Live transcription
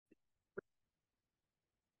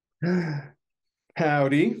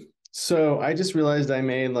Howdy. So I just realized I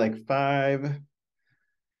made like in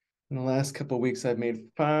the last couple of weeks, I've made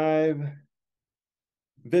 5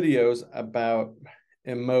 videos about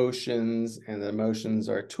emotions, and emotions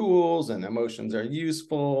are tools, and emotions are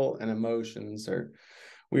useful, and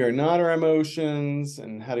we are not our emotions,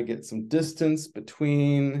 and how to get some distance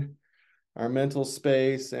between our mental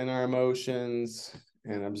space and our emotions,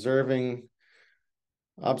 and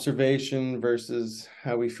observation versus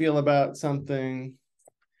how we feel about something.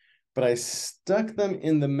 But I stuck them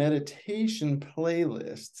in the meditation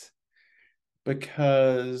playlist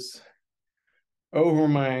because over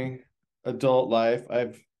my adult life,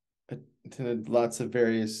 I've attended lots of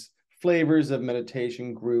various flavors of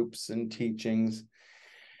meditation groups and teachings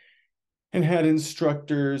and had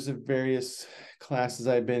instructors of various classes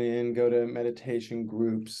I've been in go to meditation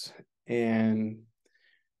groups. And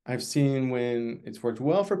I've seen when it's worked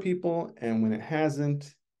well for people and when it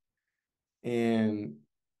hasn't. And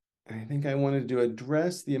I think I wanted to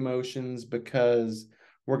address the emotions because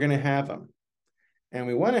we're going to have them and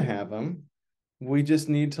we want to have them. We just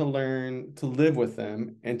need to learn to live with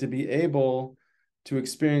them and to be able to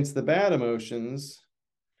experience the bad emotions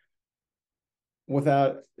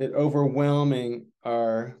without it overwhelming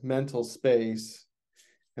our mental space.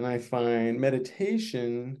 And I find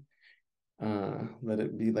meditation, let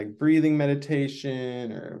it be like breathing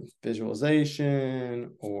meditation or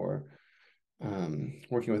visualization or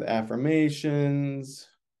working with affirmations,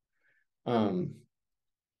 um,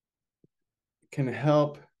 can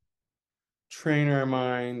help train our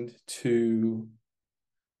mind to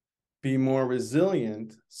be more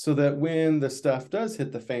resilient so that when the stuff does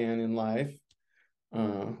hit the fan in life,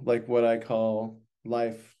 like what I call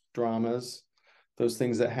life dramas, those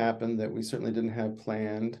things that happen that we certainly didn't have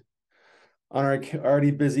planned on our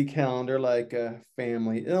already busy calendar, like a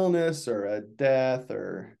family illness or a death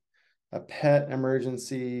or a pet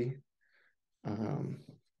emergency. Um,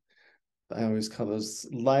 I always call those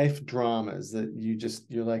life dramas that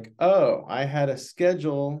you're like, oh, I had a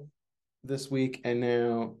schedule this week and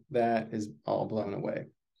now that is all blown away.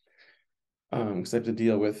 Because I have to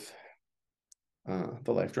deal with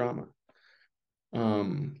the life drama.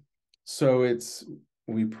 Um, so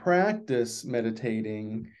we practice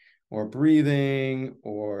meditating or breathing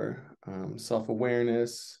or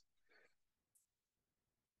self-awareness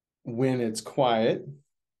when it's quiet,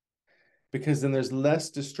 because then there's less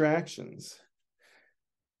distractions,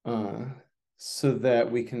 uh, so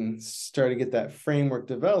that we can start to get that framework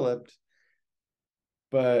developed.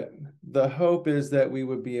 But the hope is that we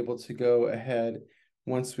would be able to go ahead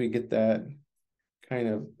once we get that kind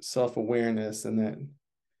of self-awareness and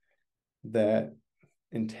that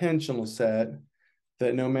intentional set,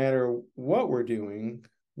 that no matter what we're doing,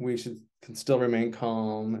 we can still remain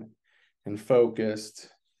calm and focused.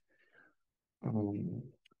 Um,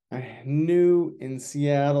 I knew in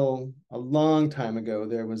Seattle a long time ago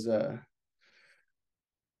there was a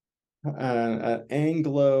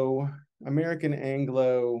American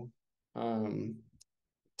Anglo, um,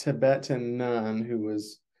 Tibetan nun who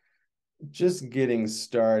was just getting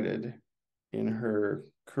started in her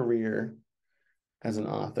career as an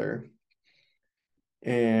author.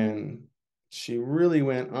 And she really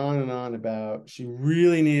went on and on about she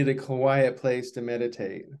really needed a quiet place to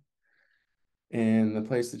meditate. And the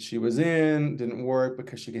place that she was in didn't work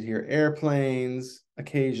because she could hear airplanes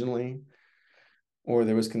occasionally, or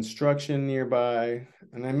there was construction nearby.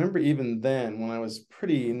 And I remember even then, when I was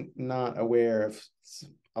pretty not aware of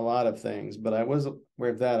a lot of things, but I was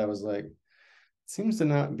aware of that, I was like, it seems to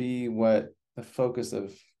not be what the focus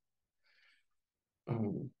of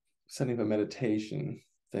um, setting up a meditation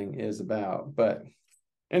thing is about. But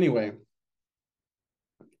anyway,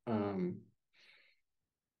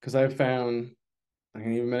 because I've found I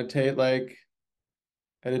can even meditate like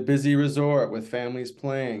at a busy resort with families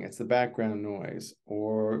playing, it's the background noise,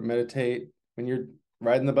 or meditate when you're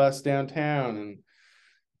riding the bus downtown. And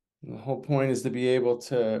the whole point is to be able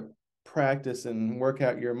to practice and work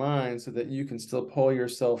out your mind so that you can still pull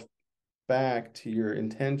yourself back to your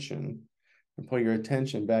intention and pull your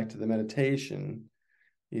attention back to the meditation,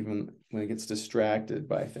 even when it gets distracted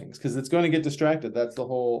by things, because it's going to get distracted. That's the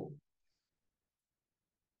whole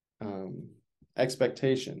um,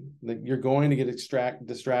 expectation, that you're going to get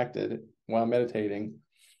distracted while meditating.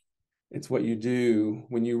 It's what you do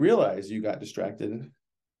when you realize you got distracted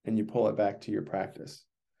and you pull it back to your practice.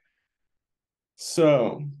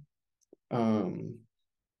 So, and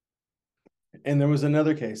there was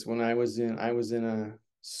another case when I was in a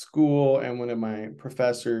school, and one of my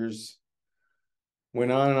professors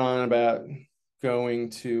went on and on about going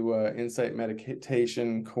to insight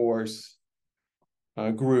meditation course,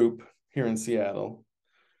 group here in Seattle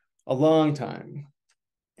a long time.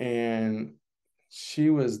 And she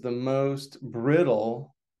was the most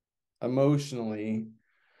brittle emotionally.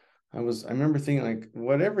 I remember thinking, like,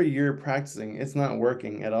 whatever you're practicing, it's not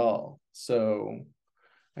working at all. So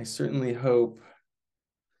I certainly hope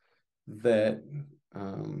that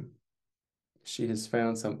she has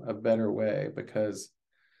found a better way, because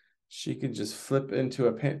she could just flip into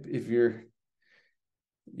if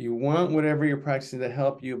you want whatever you're practicing to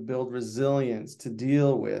help you build resilience to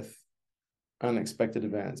deal with unexpected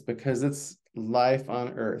events, because it's life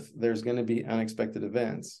on earth. There's going to be unexpected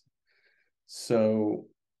events. So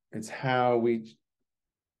it's how we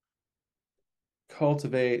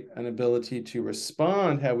cultivate an ability to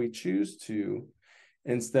respond how we choose to,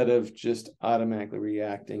 instead of just automatically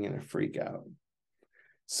reacting in a freak out.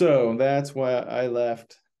 So that's why I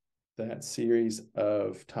left that series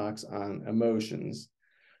of talks on emotions,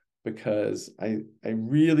 because I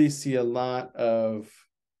really see a lot of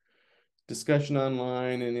discussion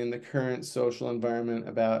online and in the current social environment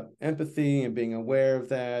about empathy and being aware of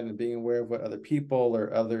that and being aware of what other people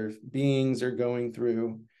or other beings are going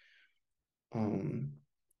through.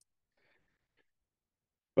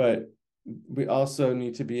 But we also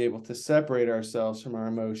need to be able to separate ourselves from our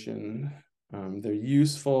emotion. They're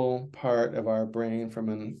useful part of our brain from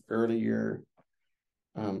an earlier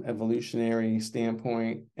evolutionary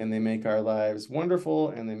standpoint, and they make our lives wonderful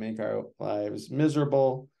and they make our lives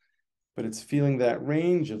miserable. But it's feeling that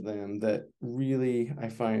range of them that really, I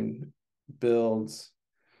find, builds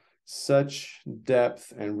such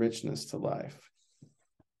depth and richness to life.